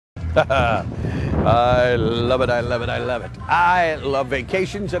I love it, I love it, I love it. I love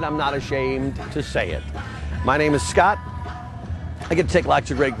vacations, and I'm not ashamed to say it. My name is Scott. I get to take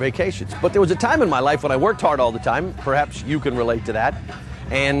lots of great vacations, but there was a time in my life when I worked hard all the time. Perhaps you can relate to that.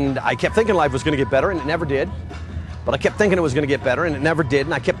 And I kept thinking life was going to get better, and it never did. But I kept thinking it was going to get better, and it never did.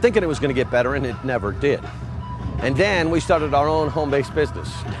 And I kept thinking it was going to get better, and it never did. And then we started our own home-based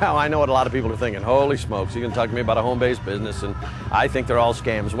business. Now, I know what a lot of people are thinking. Holy smokes, you're going to talk to me about a home-based business, and I think they're all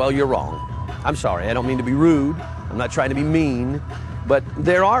scams. Well, you're wrong. I'm sorry. I don't mean to be rude. I'm not trying to be mean. But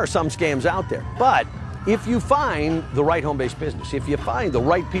there are some scams out there. But if you find the right home-based business, if you find the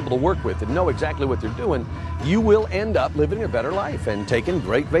right people to work with and know exactly what they're doing, you will end up living a better life and taking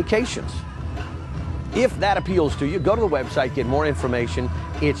great vacations. If that appeals to you, go to the website, get more information.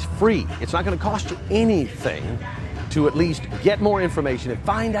 It's free. It's not going to cost you anything to at least get more information and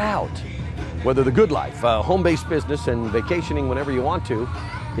find out whether the good life, home-based business and vacationing whenever you want to,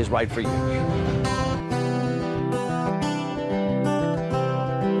 is right for you.